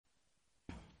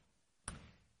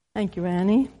Thank you,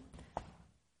 Annie.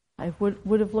 I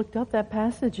would have looked up that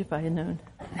passage if I had known.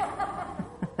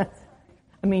 I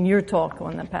mean, your talk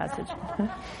on that passage.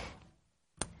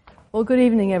 Well, good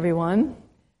evening, everyone.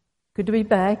 Good to be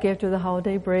back after the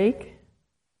holiday break.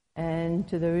 And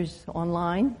to those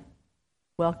online,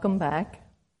 welcome back.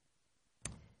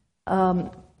 And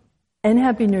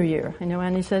Happy New Year. I know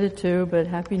Annie said it too, but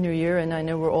Happy New Year. And I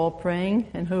know we're all praying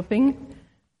and hoping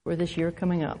for this year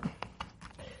coming up.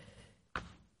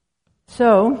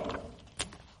 So,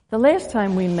 the last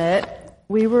time we met,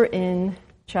 we were in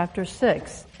chapter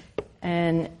 6,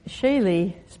 and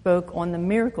Shaylee spoke on the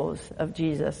miracles of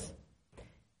Jesus.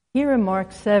 Here in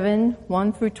Mark 7,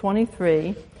 1 through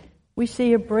 23, we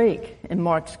see a break in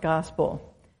Mark's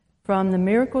gospel from the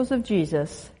miracles of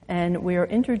Jesus, and we are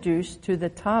introduced to the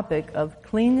topic of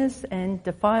cleanness and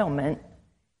defilement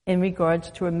in regards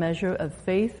to a measure of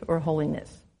faith or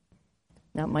holiness.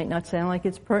 Now, it might not sound like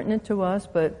it's pertinent to us,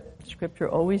 but Scripture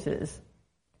always is.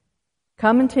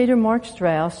 Commentator Mark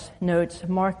Strauss notes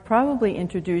Mark probably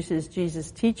introduces Jesus'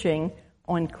 teaching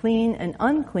on clean and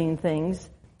unclean things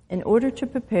in order to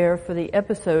prepare for the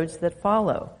episodes that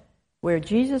follow, where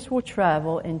Jesus will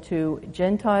travel into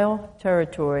Gentile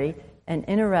territory and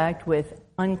interact with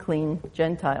unclean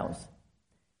Gentiles.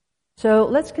 So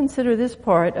let's consider this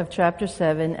part of chapter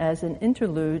 7 as an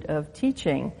interlude of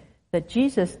teaching that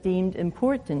Jesus deemed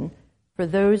important for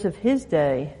those of his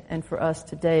day and for us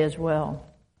today as well.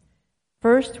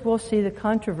 First, we'll see the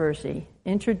controversy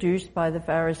introduced by the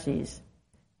Pharisees.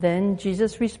 Then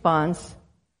Jesus' response,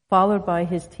 followed by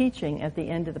his teaching at the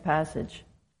end of the passage.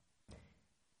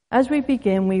 As we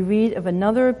begin, we read of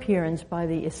another appearance by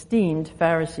the esteemed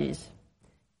Pharisees.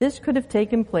 This could have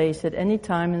taken place at any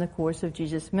time in the course of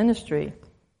Jesus' ministry.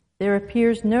 There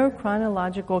appears no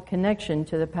chronological connection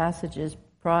to the passages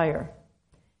prior.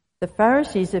 The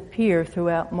Pharisees appear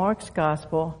throughout Mark's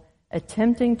gospel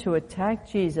attempting to attack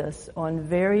Jesus on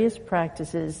various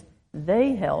practices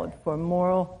they held for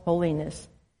moral holiness,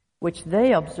 which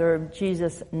they observed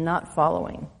Jesus not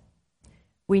following.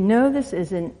 We know this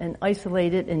isn't an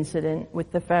isolated incident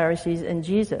with the Pharisees and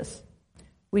Jesus.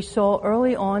 We saw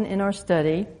early on in our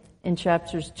study, in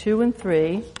chapters 2 and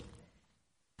 3,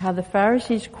 how the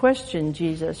Pharisees questioned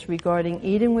Jesus regarding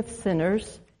eating with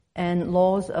sinners and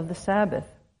laws of the Sabbath.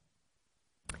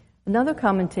 Another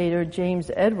commentator,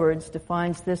 James Edwards,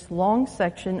 defines this long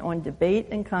section on debate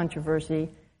and controversy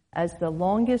as the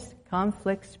longest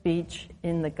conflict speech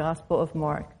in the Gospel of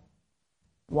Mark.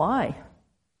 Why?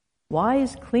 Why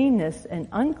is cleanness and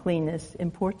uncleanness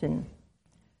important?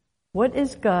 What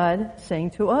is God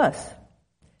saying to us?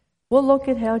 We'll look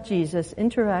at how Jesus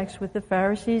interacts with the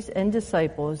Pharisees and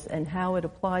disciples and how it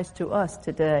applies to us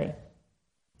today.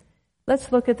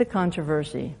 Let's look at the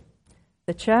controversy.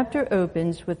 The chapter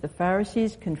opens with the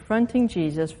Pharisees confronting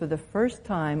Jesus for the first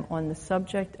time on the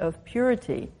subject of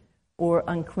purity or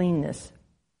uncleanness,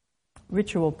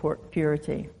 ritual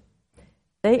purity.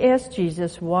 They asked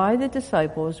Jesus why the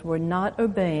disciples were not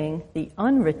obeying the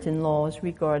unwritten laws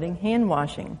regarding hand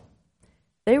washing.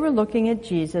 They were looking at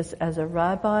Jesus as a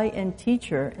rabbi and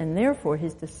teacher, and therefore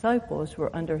his disciples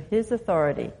were under his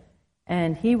authority,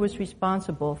 and he was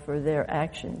responsible for their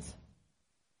actions.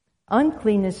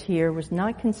 Uncleanness here was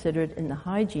not considered in the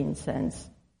hygiene sense,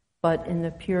 but in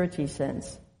the purity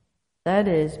sense. That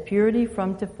is, purity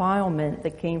from defilement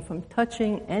that came from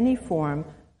touching any form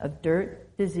of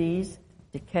dirt, disease,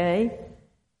 decay,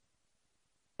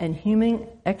 and human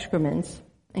excrements,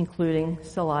 including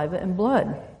saliva and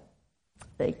blood.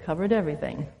 They covered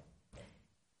everything.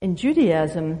 In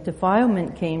Judaism,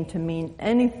 defilement came to mean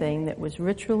anything that was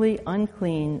ritually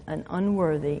unclean and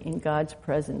unworthy in God's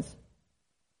presence.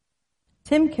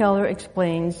 Tim Keller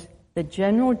explains the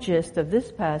general gist of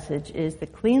this passage is the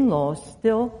clean laws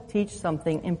still teach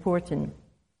something important,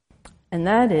 and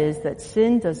that is that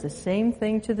sin does the same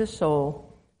thing to the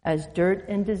soul as dirt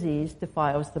and disease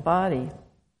defiles the body.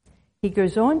 He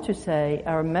goes on to say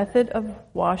our method of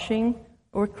washing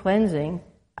or cleansing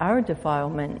our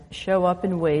defilement show up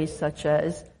in ways such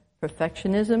as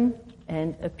perfectionism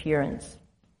and appearance.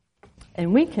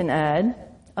 And we can add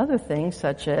other things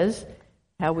such as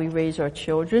how we raise our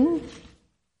children,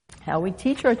 how we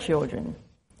teach our children,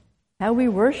 how we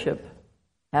worship,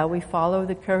 how we follow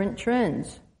the current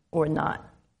trends or not,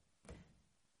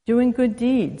 doing good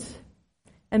deeds,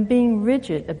 and being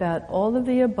rigid about all of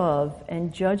the above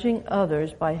and judging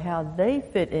others by how they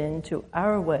fit into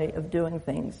our way of doing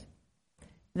things.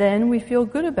 Then we feel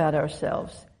good about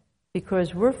ourselves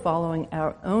because we're following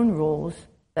our own rules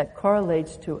that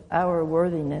correlates to our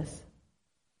worthiness.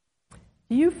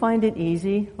 Do you find it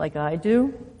easy, like I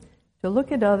do, to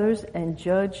look at others and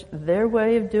judge their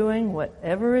way of doing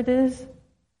whatever it is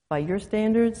by your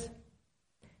standards,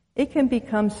 it can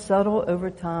become subtle over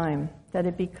time, that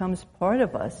it becomes part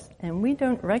of us, and we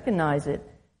don't recognize it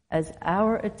as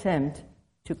our attempt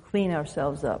to clean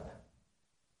ourselves up.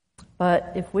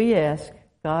 But if we ask,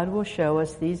 God will show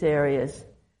us these areas,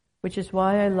 which is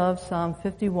why I love Psalm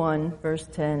 51, verse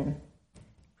 10.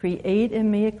 Create in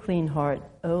me a clean heart,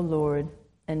 O Lord,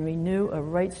 and renew a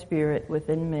right spirit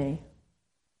within me.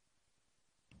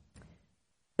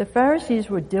 The Pharisees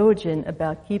were diligent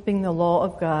about keeping the law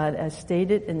of God as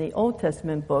stated in the Old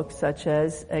Testament books such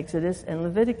as Exodus and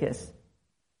Leviticus.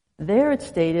 There it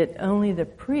stated only the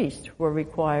priests were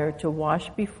required to wash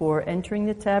before entering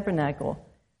the tabernacle,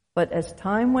 but as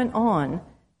time went on,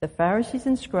 the Pharisees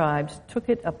and scribes took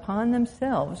it upon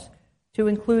themselves to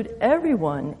include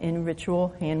everyone in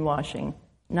ritual hand washing,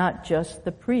 not just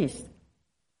the priest.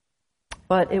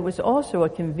 But it was also a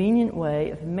convenient way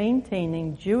of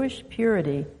maintaining Jewish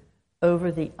purity over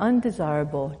the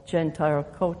undesirable Gentile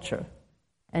culture,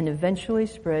 and eventually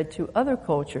spread to other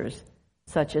cultures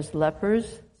such as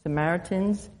lepers,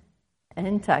 Samaritans,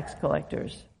 and tax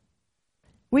collectors.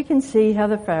 We can see how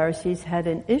the Pharisees had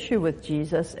an issue with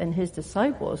Jesus and his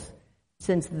disciples,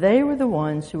 since they were the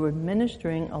ones who were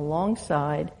ministering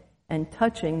alongside and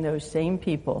touching those same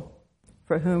people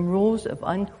for whom rules of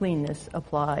uncleanness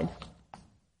applied.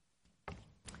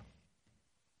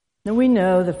 Now we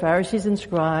know the Pharisees and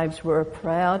scribes were a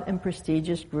proud and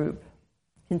prestigious group,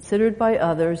 considered by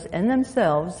others and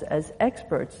themselves as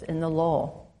experts in the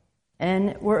law,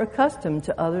 and were accustomed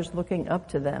to others looking up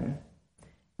to them.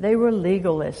 They were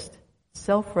legalist,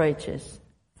 self-righteous,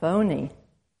 phony,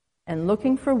 and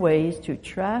looking for ways to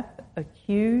trap,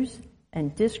 accuse,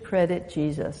 and discredit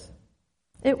Jesus.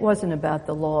 It wasn't about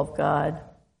the law of God.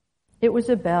 It was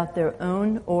about their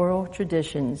own oral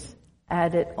traditions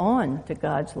added on to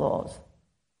God's laws.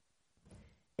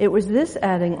 It was this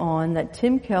adding on that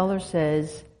Tim Keller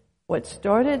says what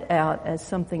started out as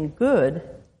something good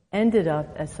ended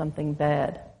up as something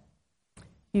bad.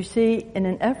 You see, in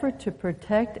an effort to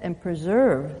protect and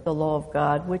preserve the law of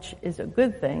God, which is a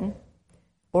good thing,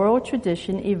 oral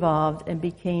tradition evolved and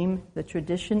became the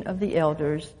tradition of the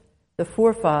elders, the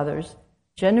forefathers,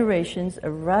 generations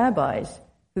of rabbis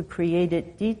who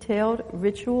created detailed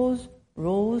rituals,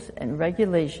 rules, and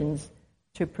regulations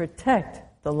to protect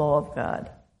the law of God.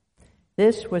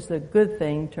 This was the good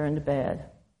thing turned bad.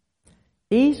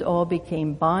 These all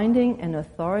became binding and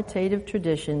authoritative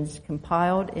traditions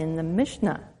compiled in the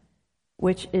Mishnah,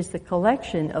 which is the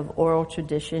collection of oral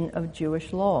tradition of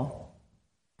Jewish law.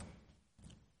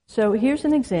 So here's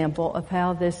an example of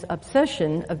how this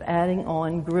obsession of adding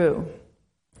on grew.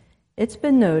 It's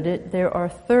been noted there are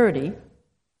 30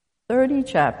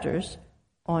 chapters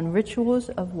on rituals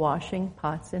of washing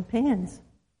pots and pans,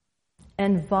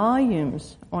 and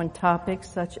volumes on topics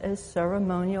such as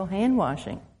ceremonial hand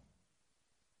washing.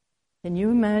 Can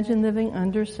you imagine living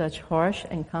under such harsh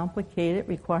and complicated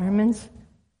requirements,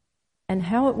 and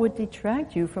how it would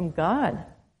detract you from God,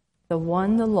 the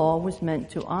one the law was meant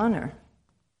to honor?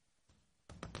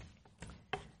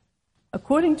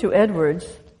 According to Edwards,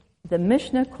 the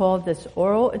Mishnah called this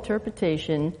oral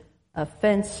interpretation a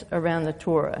fence around the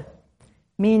Torah,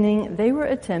 meaning they were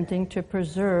attempting to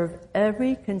preserve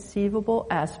every conceivable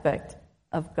aspect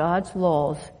of God's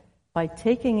laws by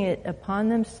taking it upon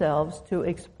themselves to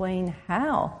explain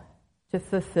how to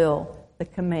fulfill the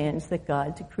commands that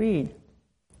God decreed.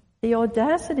 The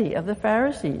audacity of the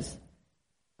Pharisees.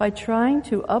 By trying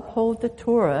to uphold the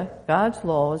Torah, God's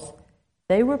laws,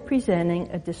 they were presenting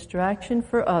a distraction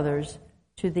for others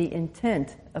to the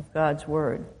intent of God's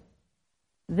word.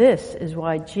 This is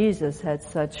why Jesus had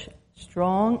such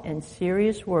strong and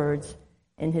serious words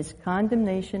in his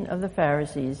condemnation of the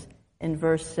Pharisees in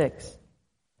verse 6.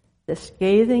 The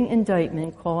scathing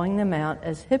indictment calling them out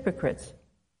as hypocrites.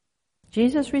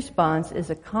 Jesus' response is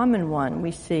a common one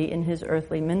we see in his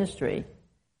earthly ministry.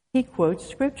 He quotes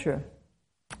scripture.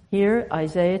 Here,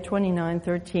 Isaiah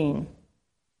 29:13.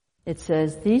 It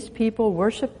says, "These people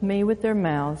worship me with their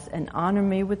mouths and honor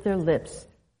me with their lips,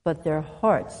 but their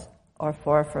hearts are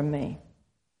far from me.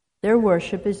 Their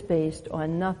worship is based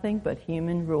on nothing but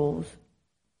human rules."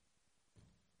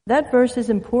 That verse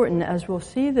is important as we'll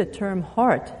see the term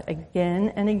heart again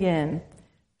and again,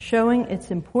 showing its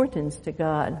importance to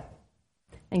God.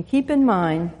 And keep in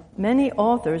mind, many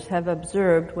authors have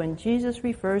observed when Jesus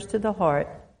refers to the heart,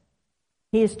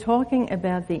 he is talking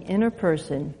about the inner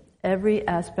person, every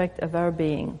aspect of our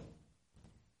being.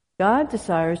 God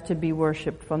desires to be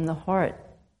worshipped from the heart.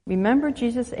 Remember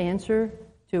Jesus' answer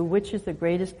to which is the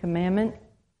greatest commandment?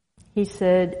 He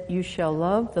said, "You shall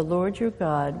love the Lord your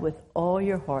God with all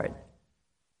your heart,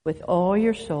 with all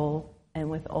your soul, and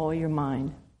with all your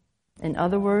mind." In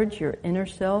other words, your inner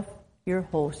self, your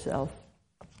whole self.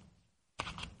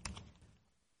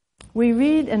 We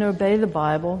read and obey the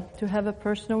Bible to have a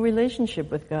personal relationship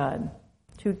with God,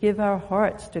 to give our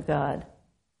hearts to God.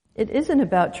 It isn't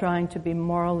about trying to be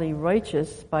morally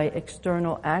righteous by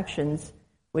external actions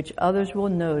which others will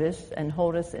notice and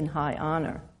hold us in high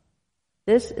honor.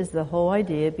 This is the whole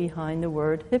idea behind the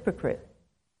word hypocrite.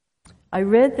 I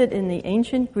read that in the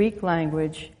ancient Greek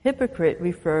language, hypocrite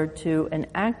referred to an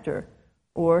actor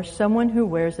or someone who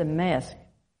wears a mask.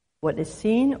 What is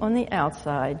seen on the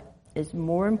outside is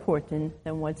more important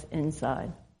than what's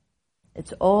inside.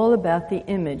 It's all about the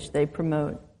image they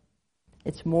promote.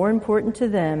 It's more important to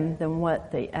them than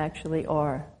what they actually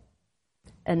are.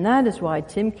 And that is why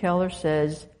Tim Keller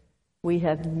says, we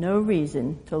have no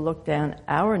reason to look down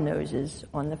our noses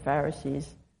on the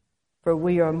Pharisees, for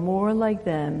we are more like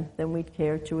them than we'd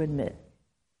care to admit.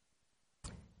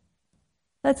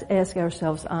 Let's ask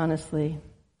ourselves honestly,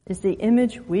 is the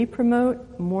image we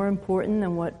promote more important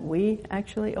than what we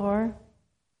actually are?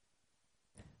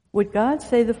 Would God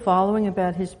say the following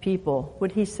about his people?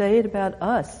 Would he say it about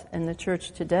us and the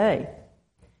church today?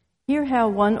 Hear how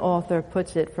one author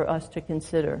puts it for us to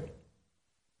consider.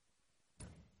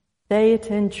 They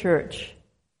attend church,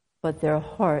 but their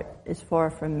heart is far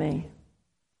from me.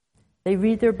 They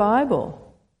read their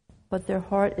Bible, but their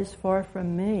heart is far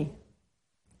from me.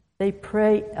 They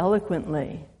pray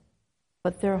eloquently,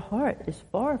 but their heart is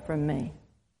far from me.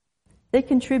 They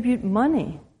contribute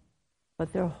money,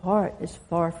 but their heart is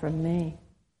far from me.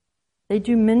 They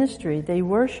do ministry, they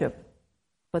worship,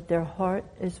 but their heart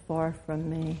is far from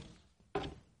me.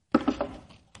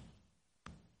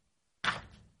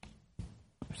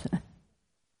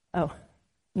 Oh,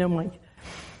 no mic.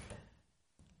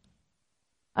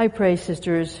 I pray,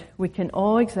 sisters, we can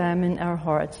all examine our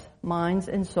hearts, minds,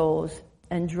 and souls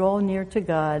and draw near to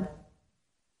God.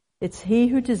 It's He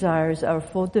who desires our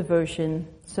full devotion,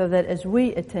 so that as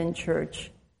we attend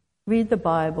church, read the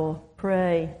Bible,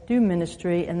 pray, do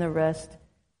ministry, and the rest,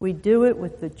 we do it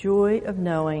with the joy of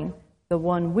knowing the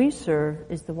one we serve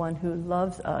is the one who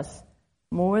loves us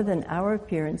more than our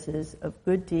appearances of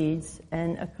good deeds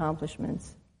and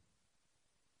accomplishments.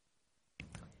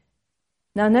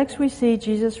 Now next we see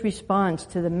Jesus' response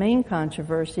to the main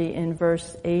controversy in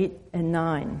verse 8 and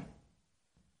 9.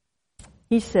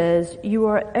 He says, "You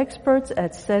are experts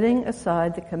at setting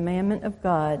aside the commandment of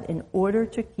God in order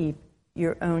to keep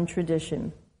your own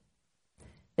tradition."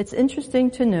 It's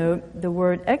interesting to note the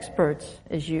word experts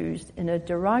is used in a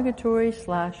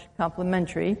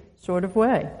derogatory/complimentary sort of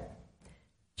way.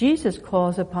 Jesus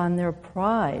calls upon their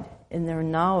pride in their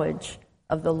knowledge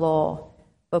of the law,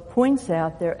 but points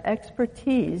out their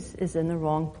expertise is in the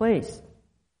wrong place.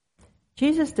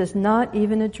 Jesus does not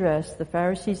even address the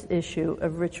Pharisees' issue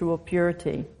of ritual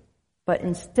purity, but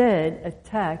instead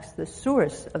attacks the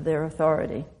source of their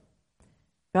authority.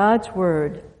 God's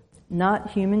word,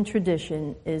 not human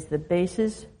tradition, is the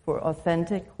basis for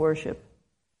authentic worship.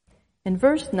 In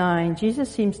verse 9, Jesus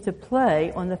seems to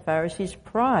play on the Pharisees'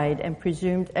 pride and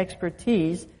presumed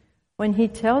expertise when he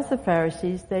tells the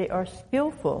Pharisees they are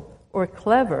skillful or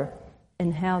clever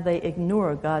in how they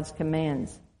ignore God's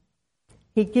commands.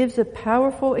 He gives a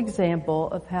powerful example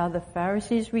of how the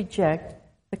Pharisees reject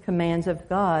the commands of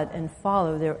God and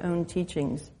follow their own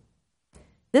teachings.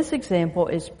 This example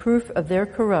is proof of their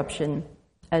corruption,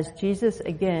 as Jesus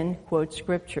again quotes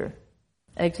Scripture.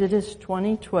 Exodus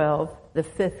 20:12, the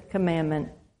fifth commandment,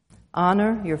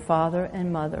 honor your father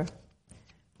and mother,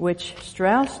 which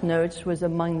Strauss notes was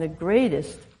among the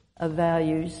greatest of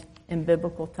values in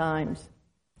biblical times,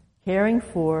 caring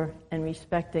for and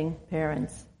respecting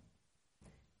parents.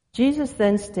 Jesus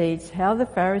then states how the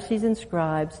Pharisees and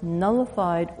scribes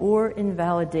nullified or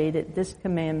invalidated this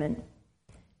commandment.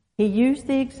 He used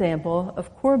the example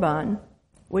of Korban,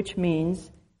 which means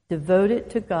devoted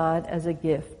to God as a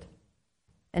gift,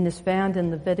 and is found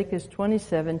in Leviticus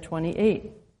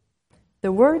 27:28.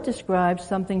 The word describes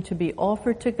something to be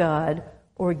offered to God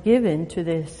or given to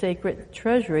the sacred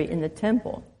treasury in the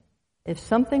temple. If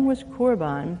something was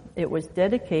Korban, it was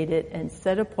dedicated and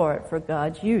set apart for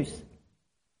God's use.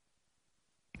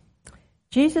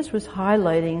 Jesus was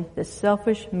highlighting the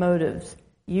selfish motives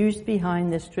used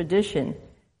behind this tradition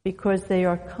because they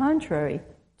are contrary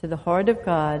to the heart of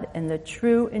God and the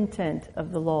true intent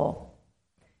of the law.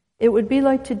 It would be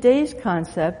like today's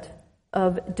concept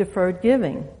of deferred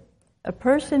giving. A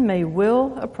person may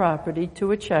will a property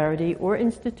to a charity or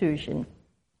institution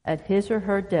at his or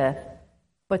her death,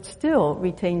 but still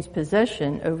retains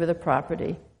possession over the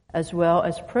property as well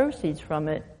as proceeds from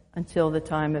it until the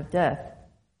time of death.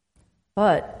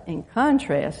 But, in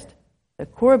contrast, the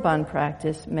Korban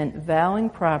practice meant vowing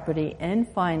property and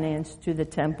finance to the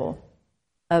temple,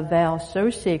 a vow so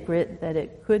sacred that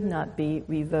it could not be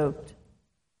revoked,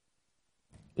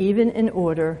 even in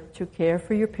order to care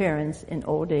for your parents in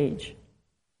old age.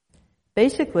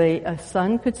 Basically, a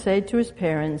son could say to his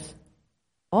parents,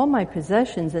 "All my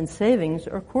possessions and savings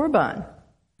are Korban,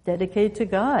 dedicated to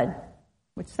God,"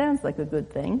 which sounds like a good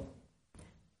thing,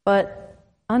 but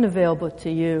unavailable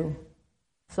to you.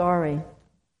 Sorry.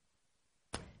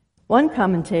 One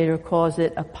commentator calls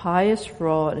it a pious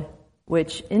fraud,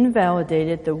 which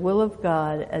invalidated the will of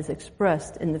God as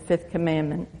expressed in the fifth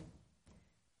commandment.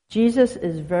 Jesus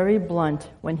is very blunt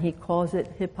when he calls it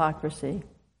hypocrisy.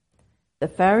 The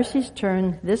Pharisees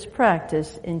turned this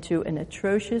practice into an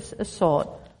atrocious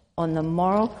assault on the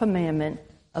moral commandment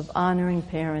of honoring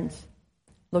parents,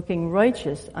 looking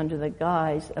righteous under the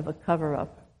guise of a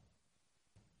cover-up.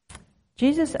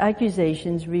 Jesus'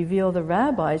 accusations reveal the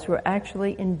rabbis were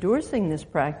actually endorsing this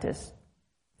practice.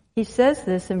 He says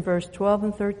this in verse 12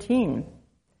 and 13.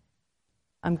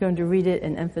 I'm going to read it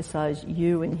and emphasize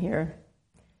you in here.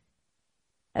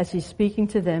 As he's speaking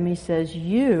to them, he says,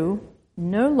 "You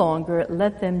no longer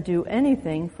let them do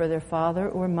anything for their father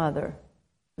or mother.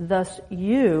 Thus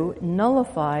you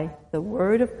nullify the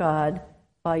word of God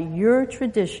by your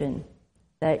tradition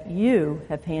that you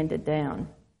have handed down.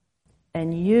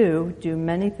 And you do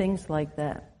many things like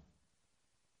that."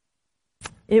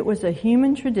 It was a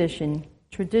human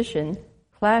tradition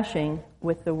clashing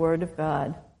with the Word of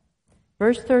God.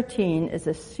 Verse 13 is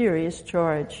a serious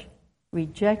charge,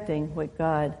 rejecting what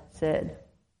God said.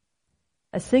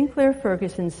 As Sinclair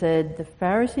Ferguson said, the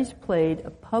Pharisees played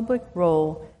a public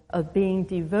role of being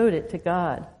devoted to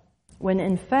God, when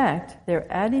in fact their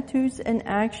attitudes and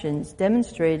actions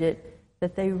demonstrated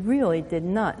that they really did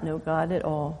not know God at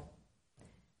all.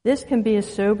 This can be a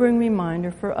sobering reminder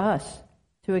for us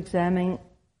to examine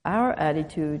our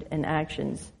attitude and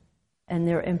actions and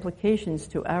their implications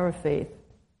to our faith.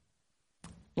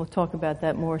 We'll talk about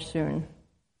that more soon.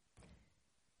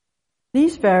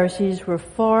 These Pharisees were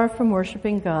far from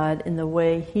worshiping God in the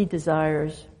way He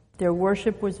desires. Their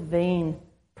worship was vain,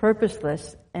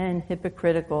 purposeless, and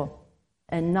hypocritical,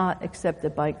 and not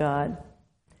accepted by God.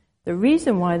 The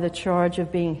reason why the charge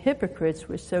of being hypocrites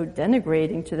was so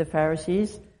denigrating to the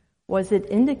Pharisees was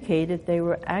it indicated they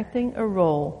were acting a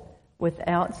role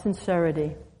without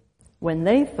sincerity when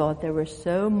they thought they were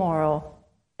so moral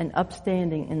and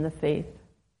upstanding in the faith.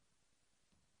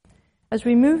 As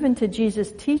we move into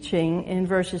Jesus' teaching in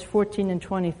verses 14 and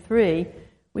 23,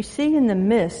 we see in the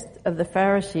midst of the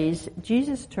Pharisees,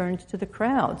 Jesus turns to the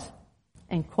crowds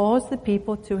and calls the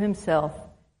people to himself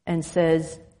and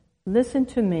says, "Listen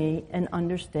to me and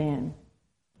understand."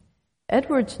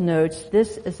 Edwards notes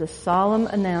this is a solemn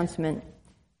announcement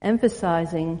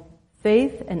emphasizing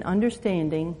faith and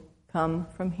understanding come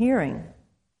from hearing.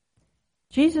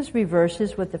 Jesus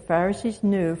reverses what the Pharisees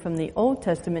knew from the Old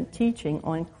Testament teaching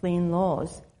on clean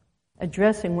laws,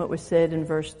 addressing what was said in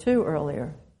verse 2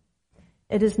 earlier.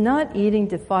 It is not eating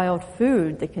defiled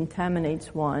food that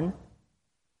contaminates one,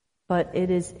 but it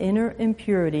is inner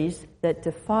impurities that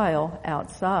defile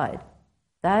outside.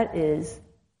 That is,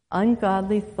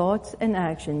 ungodly thoughts and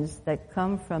actions that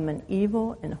come from an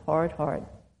evil and hard heart.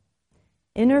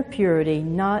 Inner purity,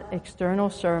 not external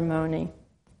ceremony,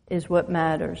 is what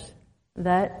matters.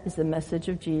 That is the message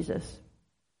of Jesus.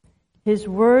 His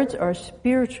words are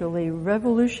spiritually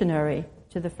revolutionary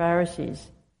to the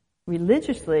Pharisees.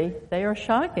 Religiously, they are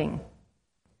shocking.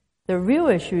 The real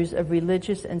issues of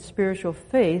religious and spiritual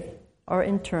faith are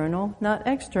internal, not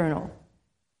external.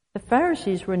 The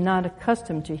Pharisees were not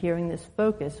accustomed to hearing this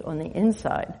focus on the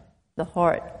inside, the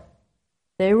heart.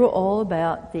 They were all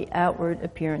about the outward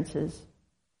appearances.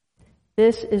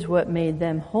 This is what made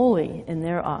them holy in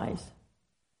their eyes.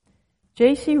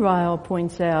 J.C. Ryle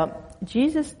points out,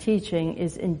 Jesus' teaching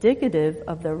is indicative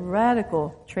of the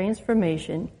radical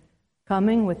transformation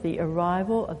coming with the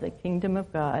arrival of the kingdom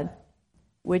of God,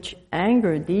 which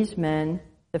angered these men,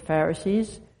 the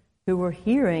Pharisees, who were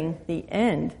hearing the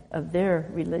end of their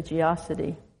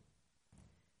religiosity.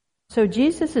 So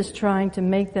Jesus is trying to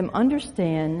make them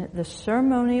understand the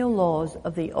ceremonial laws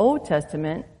of the Old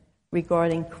Testament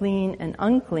regarding clean and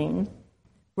unclean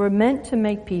were meant to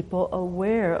make people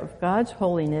aware of God's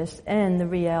holiness and the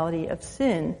reality of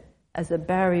sin as a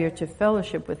barrier to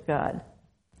fellowship with God.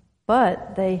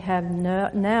 But they have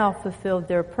now fulfilled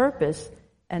their purpose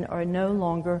and are no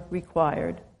longer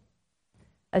required.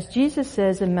 As Jesus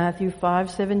says in Matthew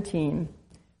 5:17,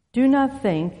 "Do not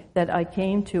think that I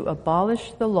came to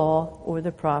abolish the law or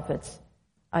the prophets.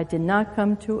 I did not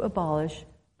come to abolish,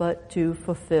 but to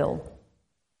fulfill."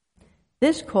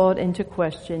 This called into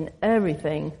question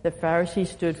everything the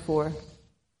Pharisees stood for.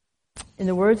 In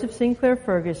the words of Sinclair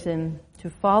Ferguson, to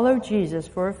follow Jesus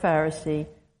for a Pharisee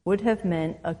would have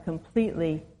meant a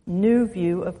completely new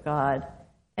view of God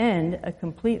and a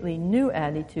completely new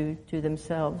attitude to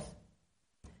themselves.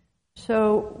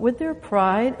 So, would their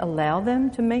pride allow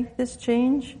them to make this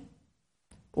change?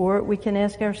 Or we can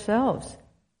ask ourselves,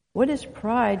 what is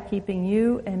pride keeping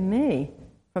you and me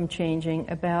from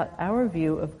changing about our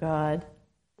view of God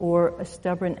or a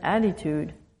stubborn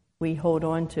attitude we hold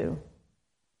on to?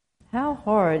 How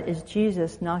hard is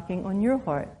Jesus knocking on your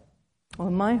heart,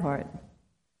 on my heart?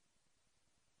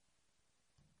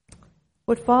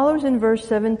 What follows in verse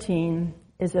 17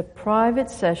 is a private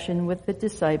session with the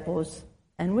disciples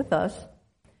and with us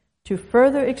to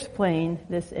further explain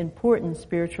this important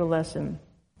spiritual lesson.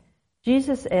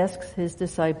 Jesus asks his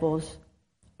disciples,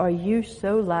 "Are you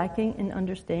so lacking in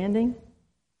understanding?"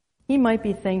 He might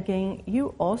be thinking,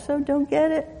 "You also don't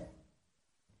get it?"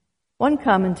 One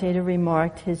commentator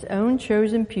remarked his own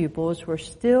chosen pupils were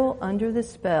still under the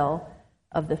spell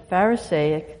of the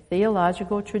Pharisaic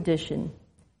theological tradition,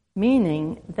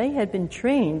 meaning they had been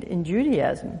trained in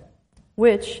Judaism, in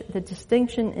which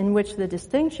the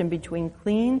distinction between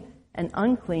clean and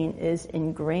unclean is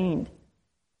ingrained,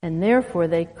 and therefore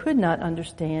they could not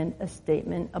understand a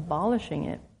statement abolishing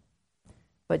it.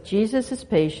 But Jesus is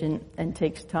patient and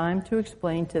takes time to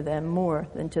explain to them more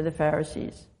than to the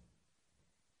Pharisees.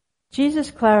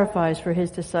 Jesus clarifies for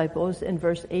his disciples in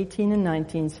verse 18 and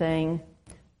 19, saying,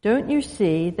 "Don't you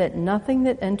see that nothing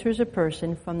that enters a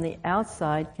person from the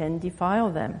outside can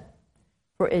defile them?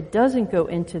 For it doesn't go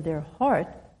into their heart,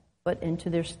 but into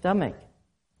their stomach,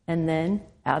 and then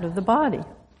out of the body.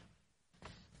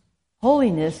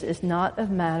 Holiness is not a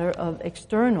matter of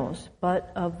externals, but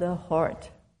of the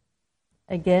heart."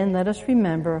 Again, let us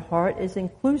remember heart is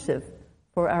inclusive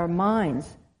for our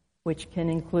minds, which can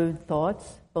include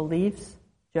thoughts, beliefs,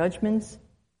 judgments.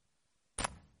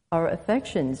 Our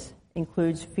affections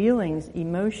includes feelings,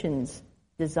 emotions,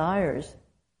 desires,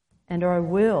 and our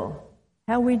will,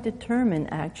 how we determine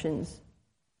actions.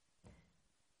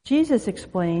 Jesus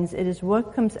explains it is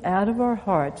what comes out of our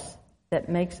hearts that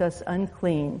makes us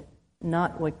unclean,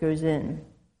 not what goes in.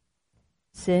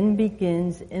 Sin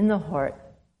begins in the heart,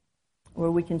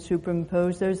 where we can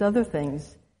superimpose those other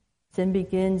things. Sin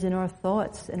begins in our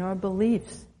thoughts, in our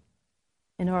beliefs,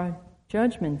 in our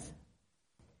judgments,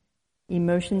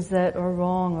 emotions that are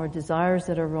wrong or desires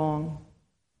that are wrong.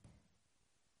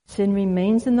 Sin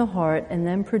remains in the heart and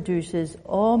then produces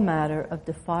all matter of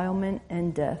defilement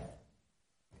and death.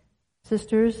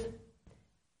 Sisters,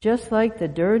 just like the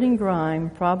dirt and grime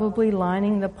probably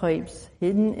lining the pipes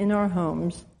hidden in our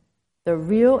homes, the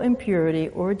real impurity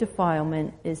or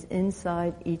defilement is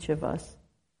inside each of us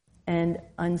and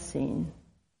unseen.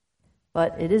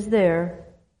 But it is there,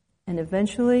 and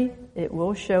eventually it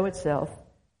will show itself,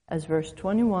 as verse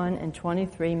 21 and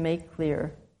 23 make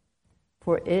clear.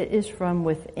 For it is from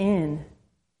within,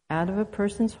 out of a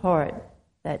person's heart,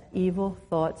 that evil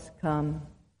thoughts come.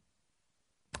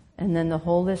 And then the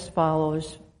whole list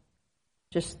follows,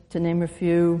 just to name a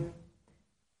few: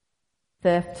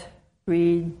 theft,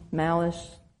 greed,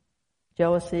 malice,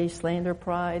 jealousy, slander,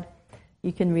 pride.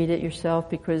 You can read it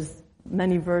yourself because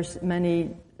many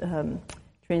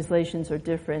translations are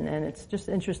different, and it's just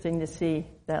interesting to see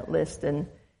that list. And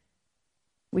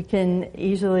we can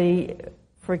easily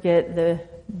forget the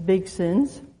big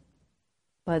sins,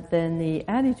 but then the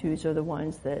attitudes are the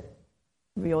ones that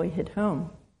really hit home.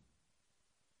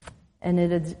 And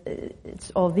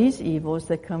it's all these evils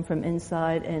that come from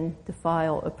inside and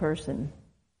defile a person.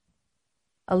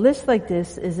 A list like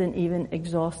this isn't even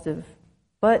exhaustive,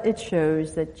 but it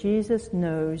shows that Jesus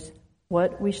knows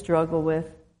what we struggle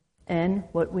with and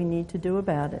what we need to do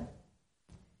about it.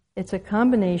 It's a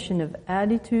combination of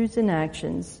attitudes and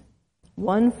actions.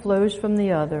 One flows from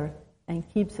the other and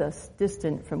keeps us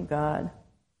distant from God.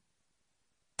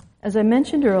 As I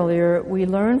mentioned earlier, we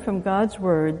learn from God's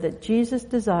Word that Jesus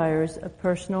desires a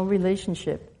personal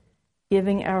relationship,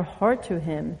 giving our heart to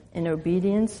Him in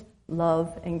obedience,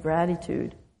 love, and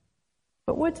gratitude.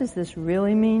 But what does this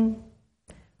really mean?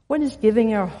 What is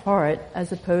giving our heart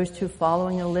as opposed to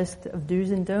following a list of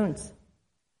do's and don'ts?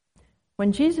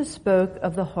 When Jesus spoke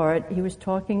of the heart, He was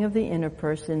talking of the inner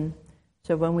person.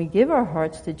 So when we give our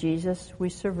hearts to Jesus, we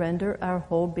surrender our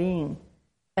whole being,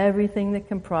 everything that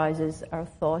comprises our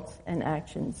thoughts and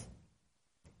actions.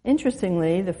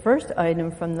 Interestingly, the first item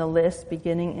from the list,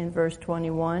 beginning in verse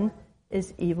 21,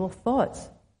 is evil thoughts.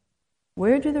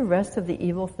 Where do the rest of the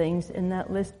evil things in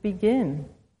that list begin?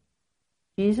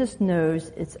 Jesus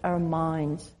knows it's our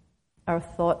minds, our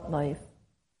thought life.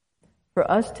 For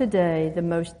us today, the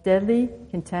most deadly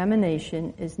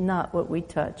contamination is not what we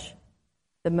touch.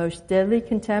 The most deadly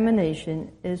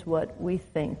contamination is what we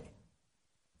think.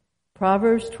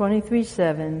 Proverbs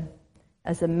 23:7,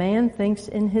 as a man thinks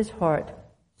in his heart,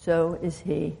 so is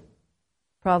he.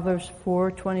 Proverbs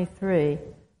 4:23,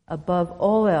 above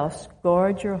all else,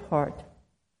 guard your heart,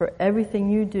 for everything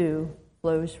you do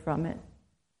flows from it.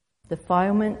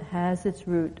 Defilement has its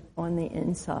root on the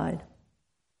inside.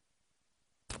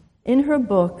 In her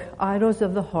book, Idols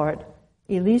of the Heart,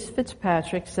 Elise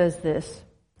Fitzpatrick says this: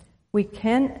 We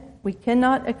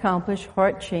cannot accomplish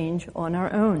heart change on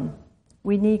our own.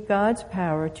 We need God's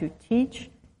power to teach,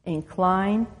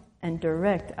 incline, and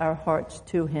direct our hearts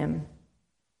to Him.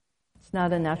 It's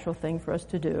not a natural thing for us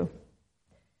to do.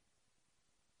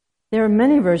 There are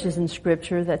many verses in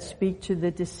Scripture that speak to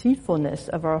the deceitfulness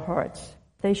of our hearts.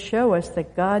 They show us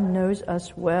that God knows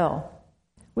us well.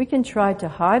 We can try to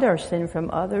hide our sin from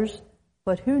others,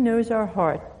 but who knows our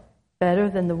heart better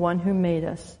than the one who made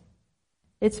us?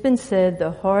 It's been said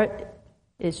the heart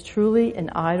is truly an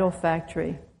idol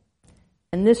factory,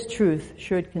 and this truth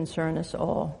should concern us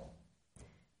all.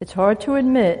 It's hard to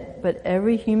admit, but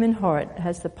every human heart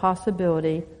has the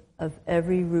possibility of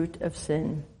every root of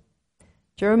sin.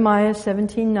 Jeremiah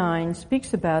 17:9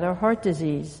 speaks about our heart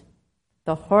disease.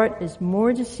 The heart is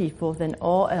more deceitful than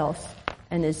all else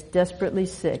and is desperately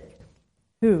sick.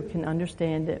 Who can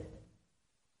understand it?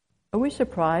 Are we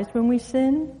surprised when we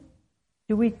sin?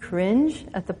 Do we cringe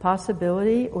at the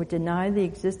possibility or deny the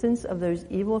existence of those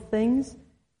evil things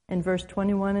in verse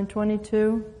 21 and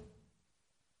 22?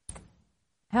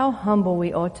 How humble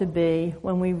we ought to be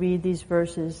when we read these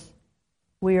verses.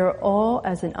 We are all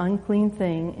as an unclean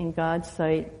thing in God's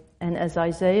sight, and as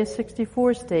Isaiah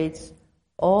 64 states,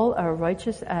 all our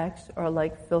righteous acts are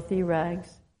like filthy rags.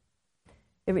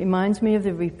 It reminds me of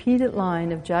the repeated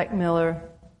line of Jack Miller,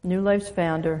 New Life's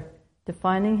founder,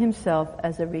 defining himself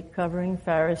as a recovering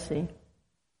Pharisee.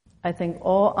 I think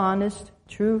all honest,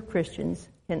 true Christians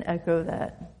can echo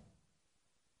that.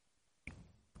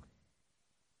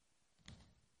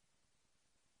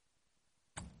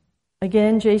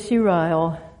 Again, J.C.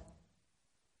 Ryle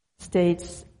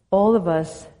states, all of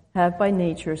us have by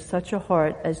nature such a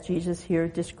heart as Jesus here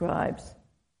describes.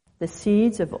 The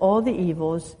seeds of all the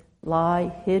evils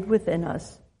lie hid within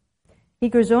us. He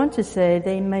goes on to say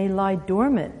they may lie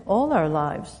dormant all our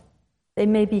lives. They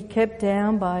may be kept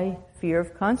down by fear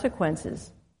of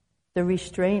consequences, the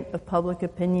restraint of public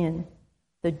opinion,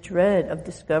 the dread of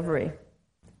discovery,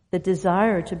 the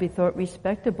desire to be thought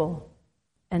respectable,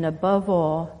 and above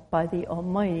all, by the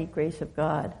almighty grace of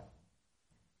God.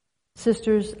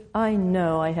 Sisters, I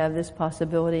know I have this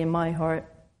possibility in my heart.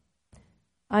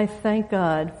 I thank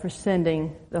God for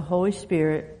sending the Holy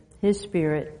Spirit, His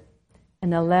Spirit,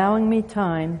 and allowing me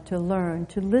time to learn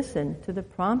to listen to the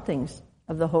promptings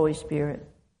of the Holy Spirit.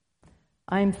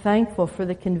 I am thankful for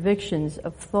the convictions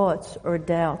of thoughts or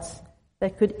doubts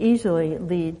that could easily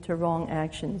lead to wrong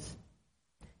actions.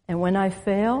 And when I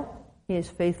fail, He is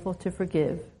faithful to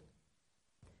forgive.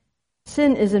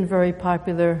 Sin isn't a very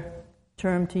popular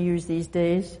term to use these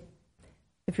days.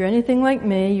 If you're anything like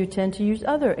me, you tend to use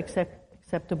other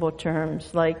acceptable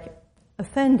terms like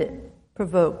offended,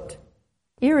 provoked,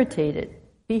 irritated,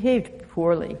 behaved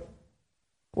poorly.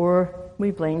 Or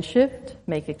we blame shift,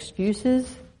 make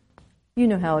excuses. You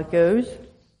know how it goes.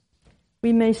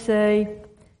 We may say,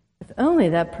 if only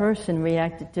that person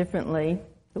reacted differently,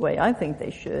 the way I think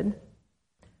they should.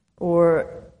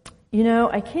 Or,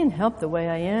 I can't help the way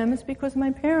I am. It's because of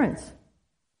my parents.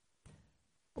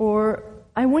 Or,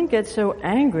 I wouldn't get so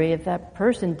angry if that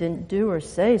person didn't do or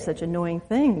say such annoying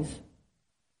things.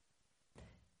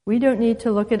 We don't need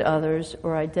to look at others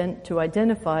or to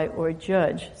identify or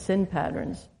judge sin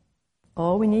patterns.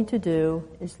 All we need to do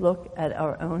is look at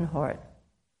our own heart.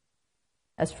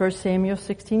 As 1 Samuel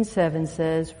 16:7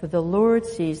 says, for the Lord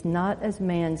sees not as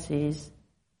man sees.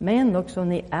 Man looks on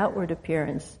the outward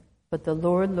appearance, but the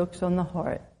Lord looks on the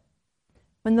heart.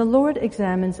 When the Lord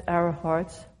examines our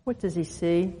hearts, what does He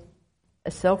see?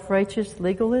 A self-righteous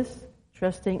legalist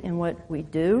trusting in what we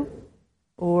do,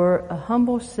 or a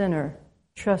humble sinner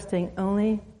trusting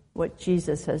only what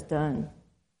Jesus has done?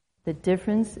 The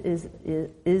difference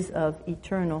is of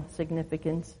eternal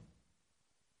significance.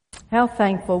 How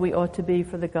thankful we ought to be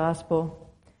for the gospel.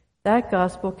 That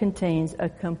gospel contains a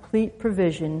complete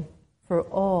provision for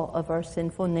all of our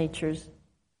sinful natures.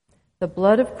 The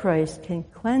blood of Christ can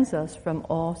cleanse us from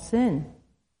all sin.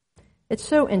 It's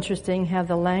so interesting how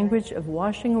the language of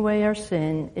washing away our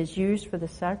sin is used for the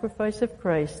sacrifice of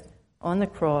Christ on the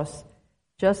cross,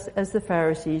 just as the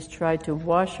Pharisees tried to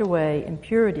wash away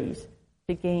impurities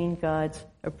to gain God's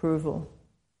approval.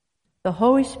 The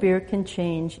Holy Spirit can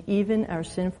change even our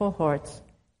sinful hearts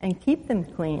and keep them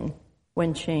clean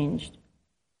when changed.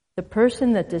 The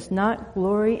person that does not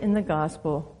glory in the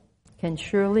gospel can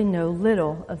surely know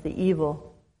little of the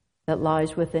evil that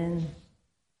lies within.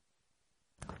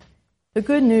 The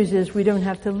good news is we don't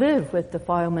have to live with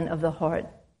defilement of the heart.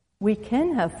 We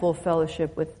can have full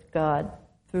fellowship with God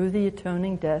through the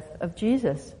atoning death of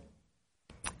Jesus.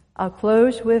 I'll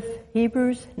close with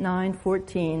Hebrews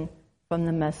 9:14 from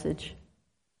the Message.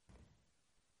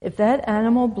 If that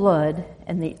animal blood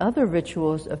and the other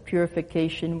rituals of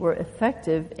purification were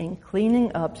effective in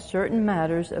cleaning up certain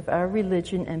matters of our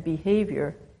religion and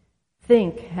behavior,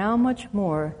 think how much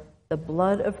more the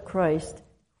blood of Christ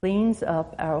cleans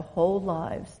up our whole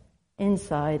lives,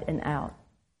 inside and out.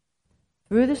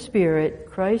 Through the Spirit,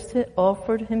 Christ had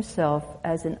offered himself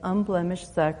as an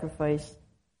unblemished sacrifice,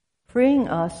 freeing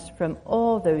us from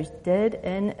all those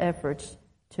dead-end efforts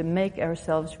to make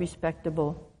ourselves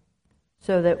respectable,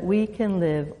 so that we can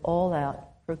live all out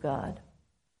for God.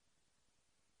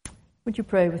 Would you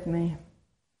pray with me?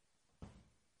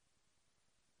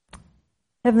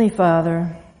 Heavenly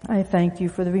Father, I thank you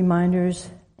for the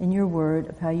reminders in your word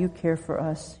of how you care for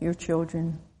us, your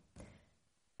children.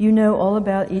 You know all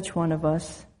about each one of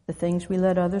us, the things we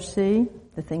let others see,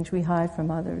 the things we hide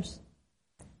from others.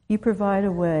 You provide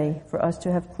a way for us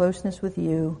to have closeness with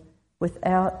you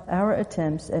without our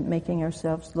attempts at making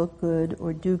ourselves look good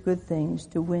or do good things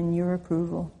to win your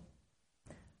approval.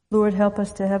 Lord, help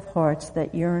us to have hearts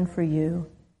that yearn for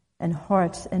you and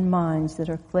hearts and minds that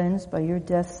are cleansed by your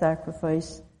death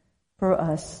sacrifice for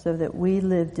us, so that we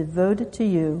live devoted to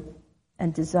you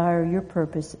and desire your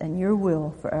purpose and your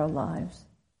will for our lives.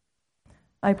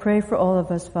 I pray for all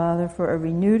of us, Father, for a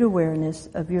renewed awareness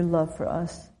of your love for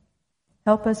us.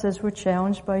 Help us as we're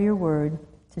challenged by your word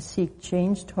to seek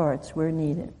changed hearts where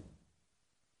needed.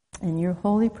 In your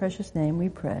holy, precious name we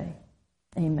pray.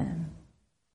 Amen.